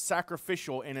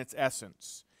self-sacrificial in its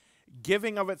essence,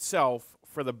 giving of itself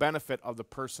for the benefit of the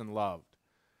person loved.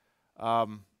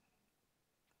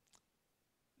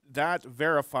 That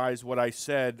verifies what I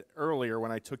said earlier when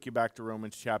I took you back to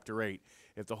Romans chapter 8.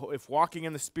 If walking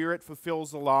in the Spirit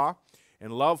fulfills the law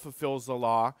and love fulfills the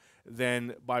law,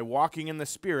 then by walking in the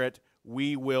Spirit,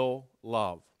 we will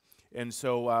love. And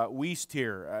so Wuest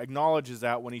here acknowledges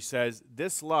that when he says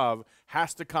this love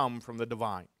has to come from the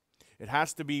divine. It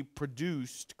has to be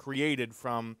produced, created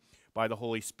by the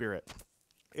Holy Spirit.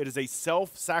 It is a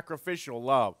self-sacrificial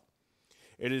love.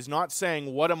 It is not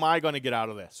saying, what am I going to get out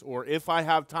of this? Or if I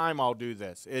have time, I'll do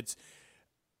this. It's,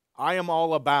 I am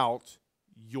all about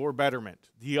your betterment,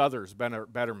 the other's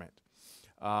betterment.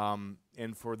 And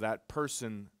for that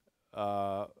person's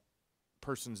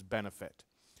benefit.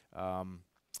 When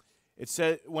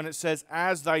it says,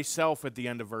 as thyself at the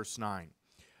end of verse 9,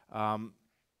 I'm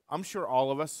sure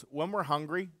all of us, when we're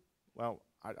hungry, well,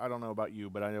 I don't know about you,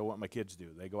 but I know what my kids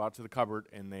do. They go out to the cupboard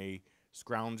and they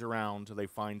scrounge around till they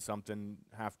find something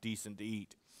half decent to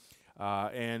eat.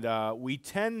 And we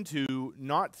tend to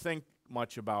not think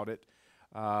much about it.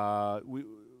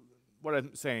 What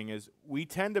I'm saying is we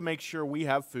tend to make sure we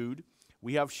have food,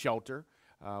 we have shelter,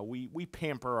 we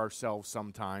pamper ourselves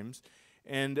sometimes.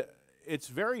 And it's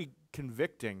very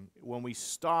convicting when we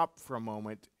stop for a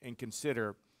moment and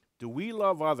consider, do we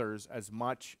love others as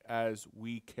much as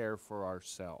we care for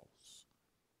ourselves?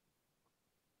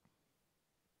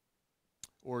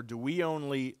 Or do we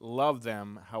only love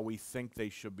them how we think they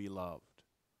should be loved?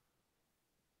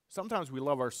 Sometimes we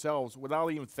love ourselves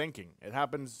without even thinking. It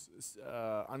happens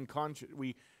unconscious.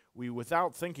 We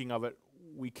without thinking of it,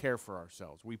 we care for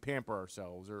ourselves. We pamper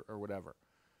ourselves or whatever.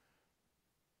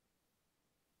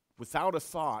 Without a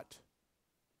thought,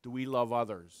 do we love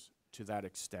others to that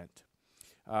extent?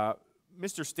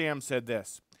 Mr. Stam said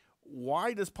this,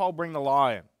 why does Paul bring the law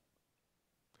in?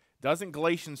 Doesn't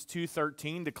Galatians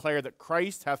 2:13 declare that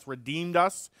Christ hath redeemed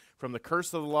us from the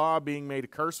curse of the law, being made a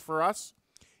curse for us?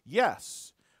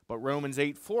 Yes, but Romans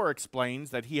 8:4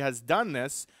 explains that he has done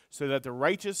this so that the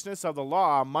righteousness of the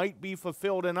law might be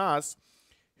fulfilled in us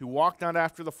who walk not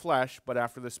after the flesh, but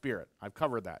after the Spirit. I've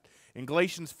covered that. In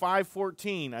Galatians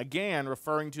 5:14, again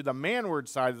referring to the manward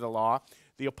side of the law,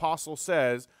 the apostle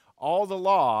says, all the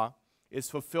law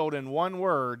is fulfilled in one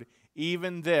word,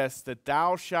 even this, that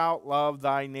thou shalt love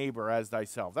thy neighbor as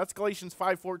thyself. That's Galatians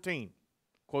 5:14.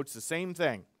 Quotes the same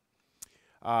thing.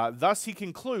 Thus he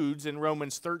concludes in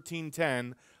Romans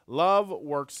 13:10, love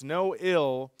works no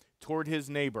ill toward his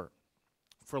neighbor,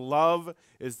 for love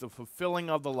is the fulfilling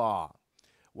of the law.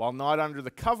 While not under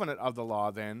the covenant of the law,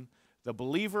 then, the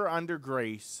believer under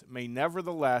grace may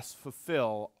nevertheless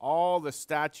fulfill all the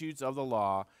statutes of the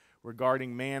law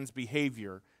regarding man's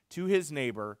behavior to his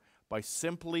neighbor by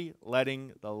simply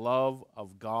letting the love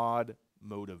of God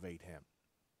motivate him.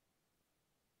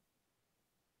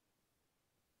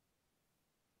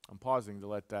 I'm pausing to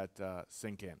let that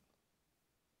sink in.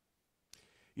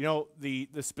 You know, the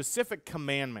specific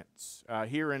commandments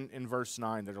here in verse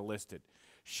 9 that are listed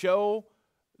show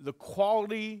the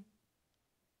quality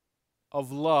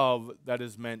of love that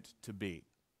is meant to be.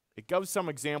 It gives some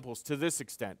examples to this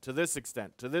extent, to this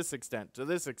extent, to this extent, to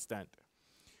this extent.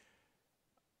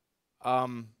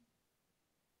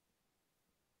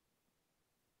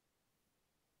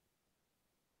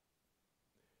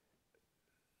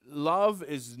 Love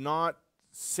is not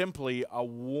simply a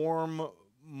warm,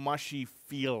 mushy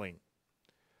feeling.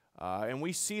 And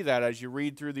we see that as you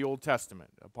read through the Old Testament.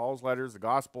 Paul's letters, the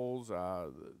Gospels,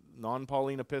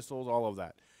 non-Pauline epistles, all of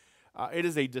that. It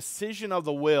is a decision of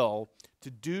the will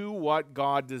to do what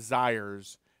God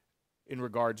desires in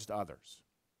regards to others.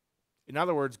 In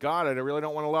other words, God, I really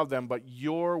don't want to love them, but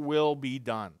your will be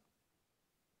done.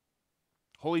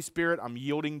 Holy Spirit, I'm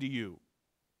yielding to you.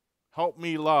 Help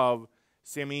me love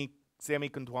Sammy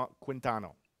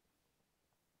Quintano.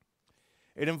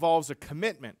 It involves a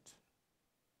commitment.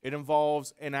 It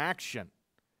involves an action,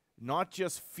 not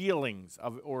just feelings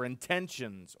or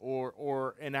intentions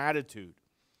or an attitude.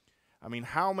 I mean,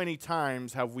 how many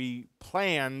times have we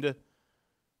planned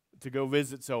to go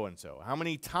visit so-and-so? How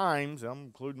many times, I'm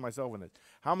including myself in it,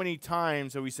 how many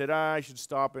times have we said, I should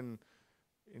stop and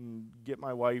get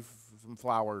my wife some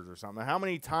flowers or something? How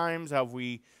many times have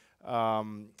we, I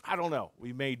don't know,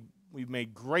 we've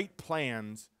made great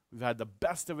plans, we've had the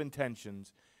best of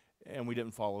intentions, and we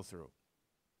didn't follow through?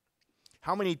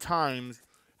 How many times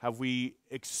have we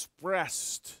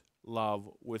expressed love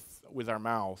with our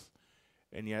mouth,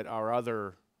 and yet our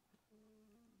other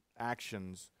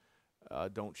actions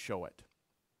don't show it?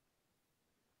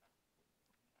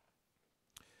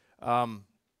 Or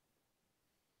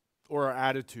our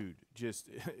attitude, just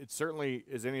it certainly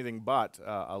is anything but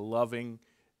a loving,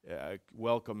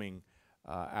 welcoming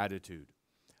attitude.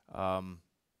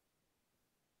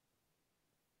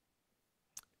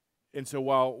 And so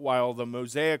while the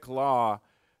Mosaic Law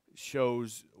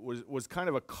was kind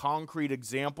of a concrete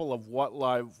example of what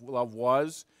love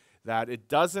was, that it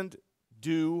doesn't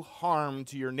do harm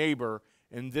to your neighbor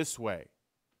in this way,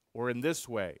 or in this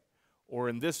way, or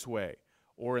in this way,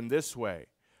 or in this way.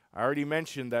 I already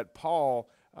mentioned that Paul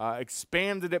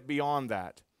expanded it beyond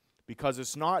that, because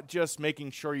it's not just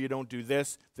making sure you don't do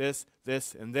this, this,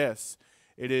 this, and this.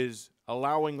 It is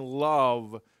allowing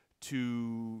love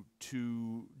to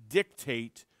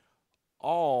dictate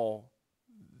all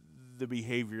the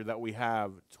behavior that we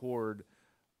have toward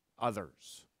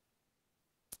others.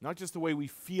 Not just the way we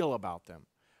feel about them,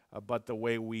 but the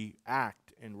way we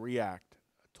act and react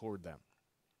toward them.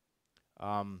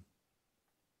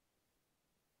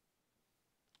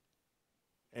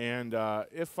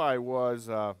 If I was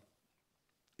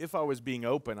being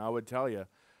open, I would tell you,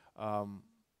 I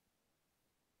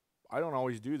don't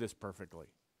always do this perfectly.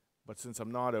 But since I'm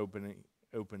not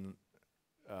open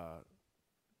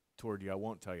toward you, I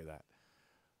won't tell you that.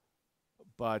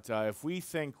 But if we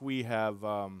think we have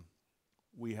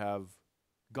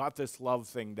got this love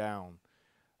thing down,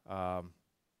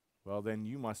 well, then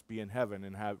you must be in heaven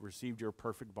and have received your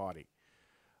perfect body,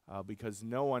 because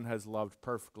no one has loved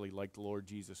perfectly like the Lord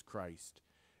Jesus Christ,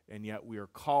 and yet we are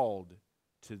called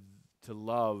to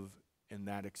love in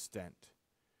that extent.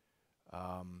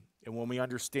 And when we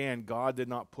understand God did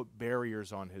not put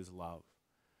barriers on his love,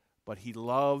 but he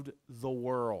loved the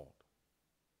world,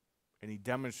 and he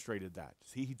demonstrated that.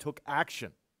 See, he took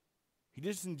action. He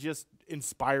didn't just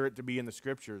inspire it to be in the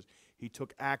scriptures. He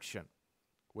took action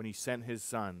when he sent his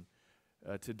son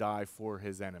to die for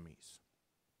his enemies.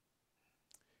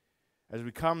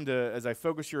 as I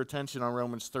focus your attention on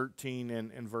Romans 13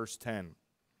 and verse 10.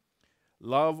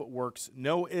 Love works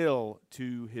no ill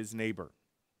to his neighbor.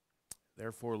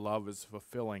 Therefore, love is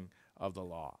fulfilling of the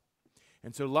law.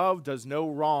 And so love does no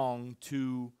wrong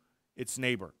to its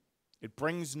neighbor. It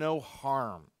brings no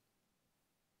harm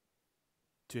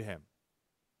to him.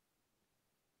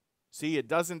 See,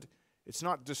 it's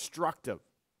not destructive.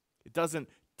 It doesn't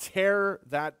tear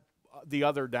the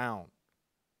other down.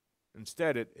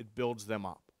 Instead, it builds them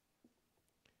up.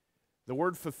 The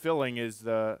word fulfilling is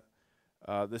the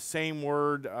same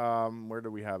word, where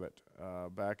do we have it?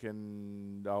 Back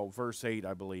in verse 8,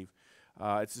 I believe.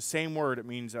 It's the same word. It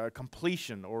means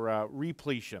completion or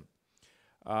repletion.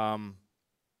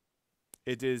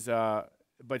 It is,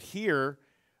 but here,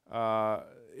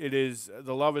 it is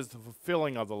the love is the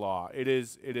fulfilling of the law.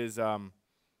 It's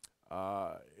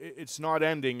not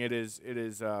ending. It's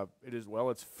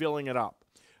filling it up.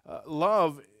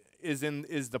 Love is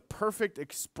the perfect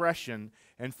expression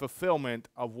and fulfillment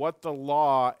of what the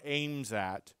law aims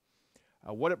at,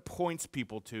 what it points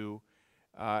people to,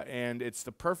 and it's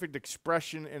the perfect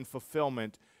expression and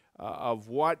fulfillment of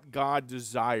what God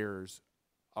desires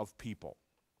of people.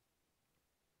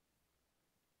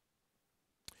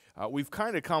 We've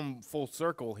kind of come full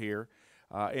circle here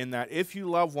in that if you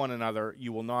love one another,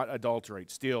 you will not adulterate,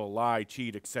 steal, lie,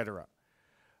 cheat, etc.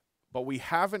 But we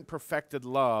haven't perfected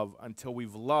love until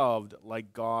we've loved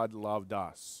like God loved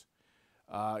us.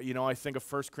 I think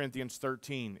of 1 Corinthians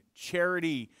 13.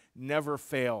 Charity never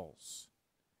fails.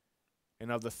 And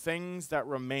of the things that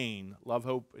remain, love,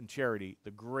 hope, and charity,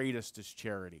 the greatest is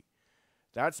charity.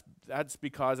 That's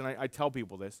because, and I tell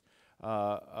people this,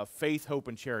 faith, hope,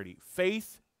 and charity.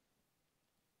 Faith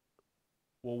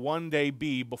will one day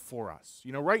be before us.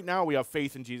 Right now we have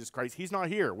faith in Jesus Christ. He's not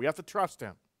here. We have to trust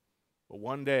him. But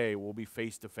one day we'll be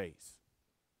face to face.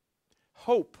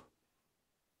 Hope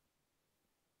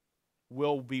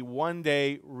will be one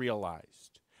day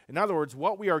realized. In other words,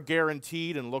 what we are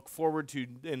guaranteed and look forward to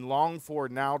and long for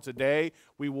now today,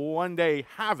 we will one day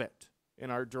have it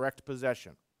in our direct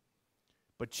possession.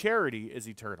 But charity is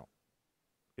eternal.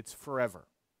 It's forever.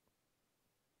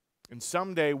 And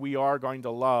someday we are going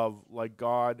to love like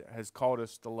God has called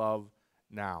us to love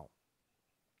now.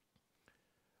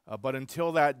 But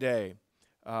until that day,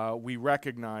 we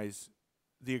recognize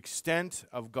the extent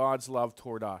of God's love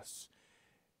toward us.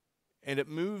 And it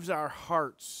moves our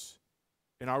hearts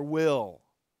and our will.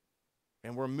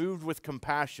 And we're moved with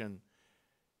compassion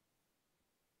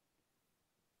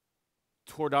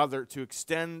toward to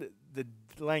extend the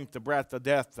length, the breadth, the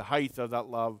depth, the height of that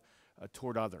love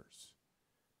toward others.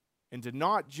 And to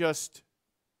not just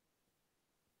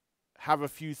have a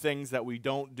few things that we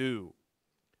don't do,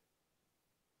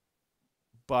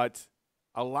 but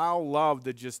allow love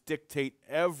to just dictate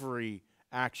every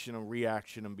action and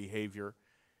reaction and behavior,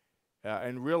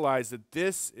 and realize that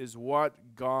this is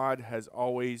what God has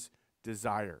always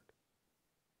desired.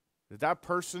 That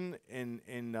person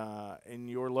in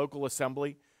your local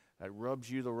assembly that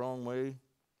rubs you the wrong way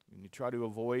and you try to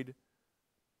avoid,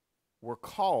 we're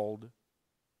called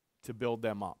to build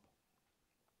them up,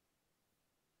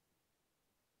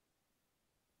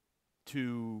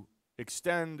 to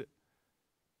extend.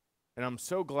 And I'm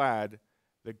so glad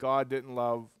that God didn't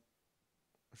love,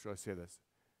 or should I say this,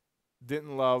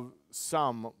 didn't love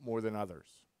some more than others.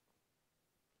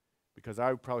 Because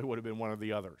I probably would have been one of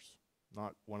the others,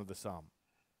 not one of the some.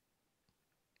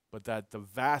 But that the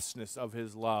vastness of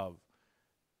his love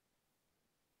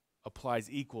applies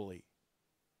equally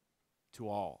to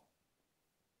all.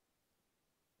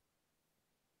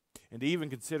 And to even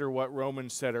consider what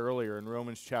Romans said earlier in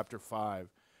Romans chapter 5,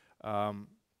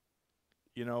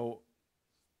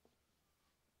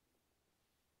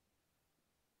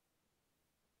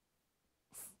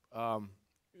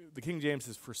 the King James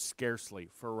says, for scarcely,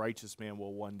 for a righteous man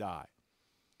will one die.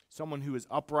 Someone who is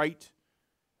upright,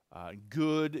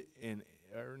 good,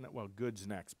 good's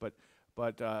next, but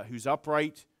who's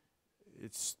upright,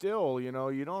 it's still, you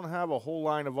don't have a whole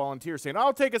line of volunteers saying,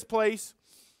 I'll take his place.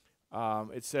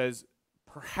 It says,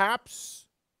 perhaps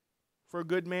for a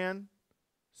good man,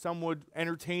 some would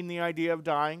entertain the idea of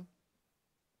dying.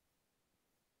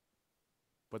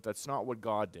 But that's not what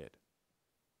God did.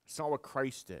 It's not what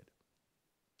Christ did.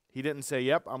 He didn't say,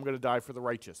 yep, I'm going to die for the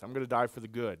righteous. I'm going to die for the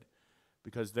good.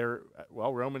 Because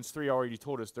Romans 3 already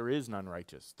told us there is none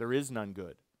righteous. There is none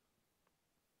good.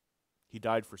 He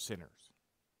died for sinners.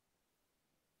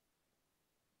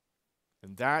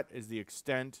 And that is the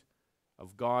extent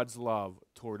of God's love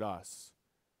toward us.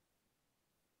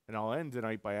 And I'll end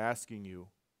tonight by asking you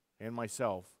and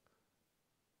myself,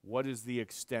 what is the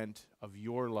extent of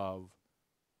your love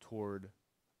toward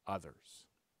others.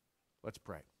 Let's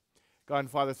pray. God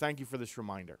and Father, thank you for this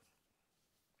reminder.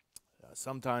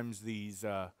 Sometimes the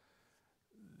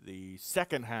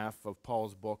second half of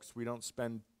Paul's books we don't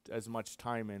spend as much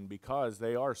time in because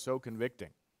they are so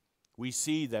convicting. We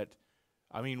see that,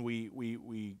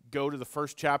 we go to the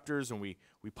first chapters and we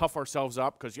puff ourselves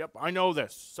up because, yep, I know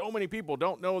this. So many people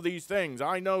don't know these things.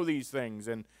 I know these things.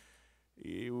 And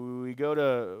we go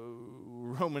to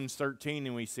Romans 13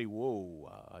 and we say, whoa,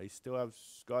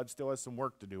 God still has some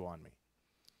work to do on me.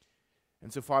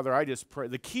 And so, Father, I just pray.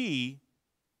 The key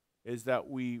is that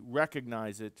we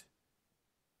recognize it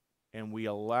and we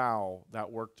allow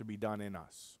that work to be done in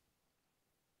us.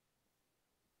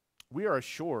 We are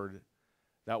assured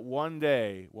that one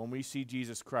day when we see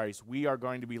Jesus Christ, we are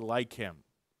going to be like him.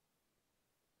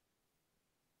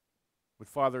 But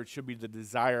Father, it should be the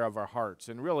desire of our hearts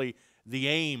and really the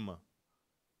aim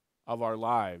of our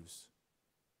lives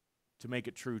to make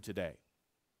it true today.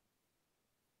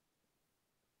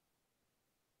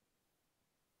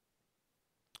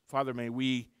 Father, may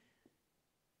we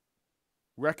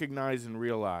recognize and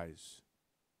realize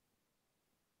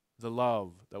the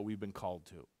love that we've been called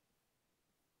to.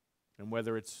 And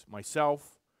whether it's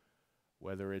myself,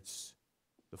 whether it's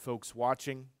the folks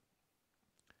watching,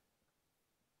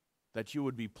 that you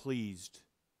would be pleased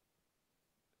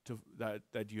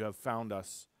that you have found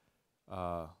us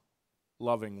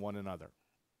loving one another.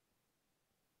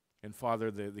 And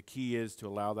Father, the key is to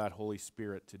allow that Holy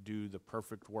Spirit to do the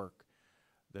perfect work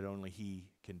that only he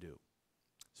can do.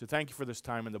 So thank you for this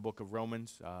time in the book of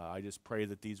Romans. I just pray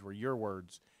that these were your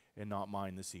words and not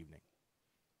mine this evening.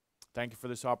 Thank you for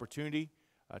this opportunity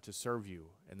to serve you.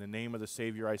 In the name of the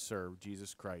Savior I serve,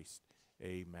 Jesus Christ.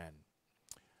 Amen.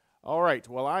 All right,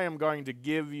 well, I am going to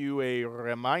give you a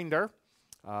reminder.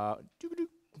 All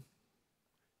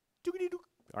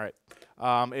right.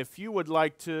 If you would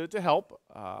like to help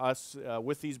us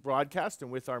with these broadcasts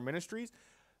and with our ministries,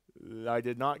 I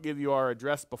did not give you our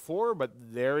address before, but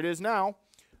there it is now.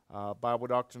 Bible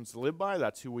Doctrines to Live By,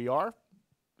 that's who we are.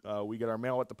 We get our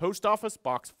mail at the post office,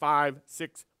 Box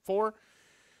 564.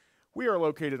 We are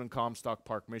located in Comstock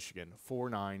Park, Michigan,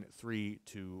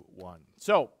 49321.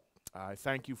 So, I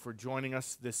thank you for joining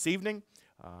us this evening.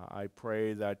 I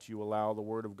pray that you allow the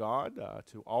Word of God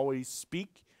to always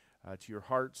speak to your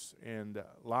hearts and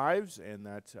lives, and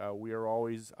that we are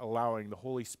always allowing the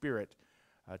Holy Spirit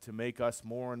to make us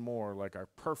more and more like our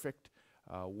perfect,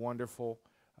 wonderful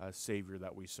Savior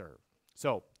that we serve.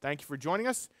 So, thank you for joining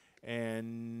us,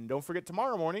 and don't forget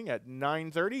tomorrow morning at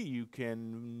 9:30 you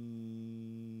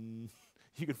can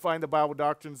find the Bible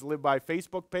Doctrines to Live By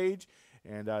Facebook page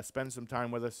and spend some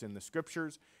time with us in the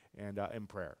Scriptures and in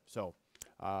prayer. So,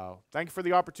 thank you for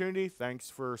the opportunity. Thanks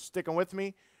for sticking with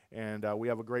me, and we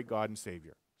have a great God and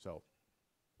Savior. So,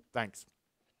 thanks.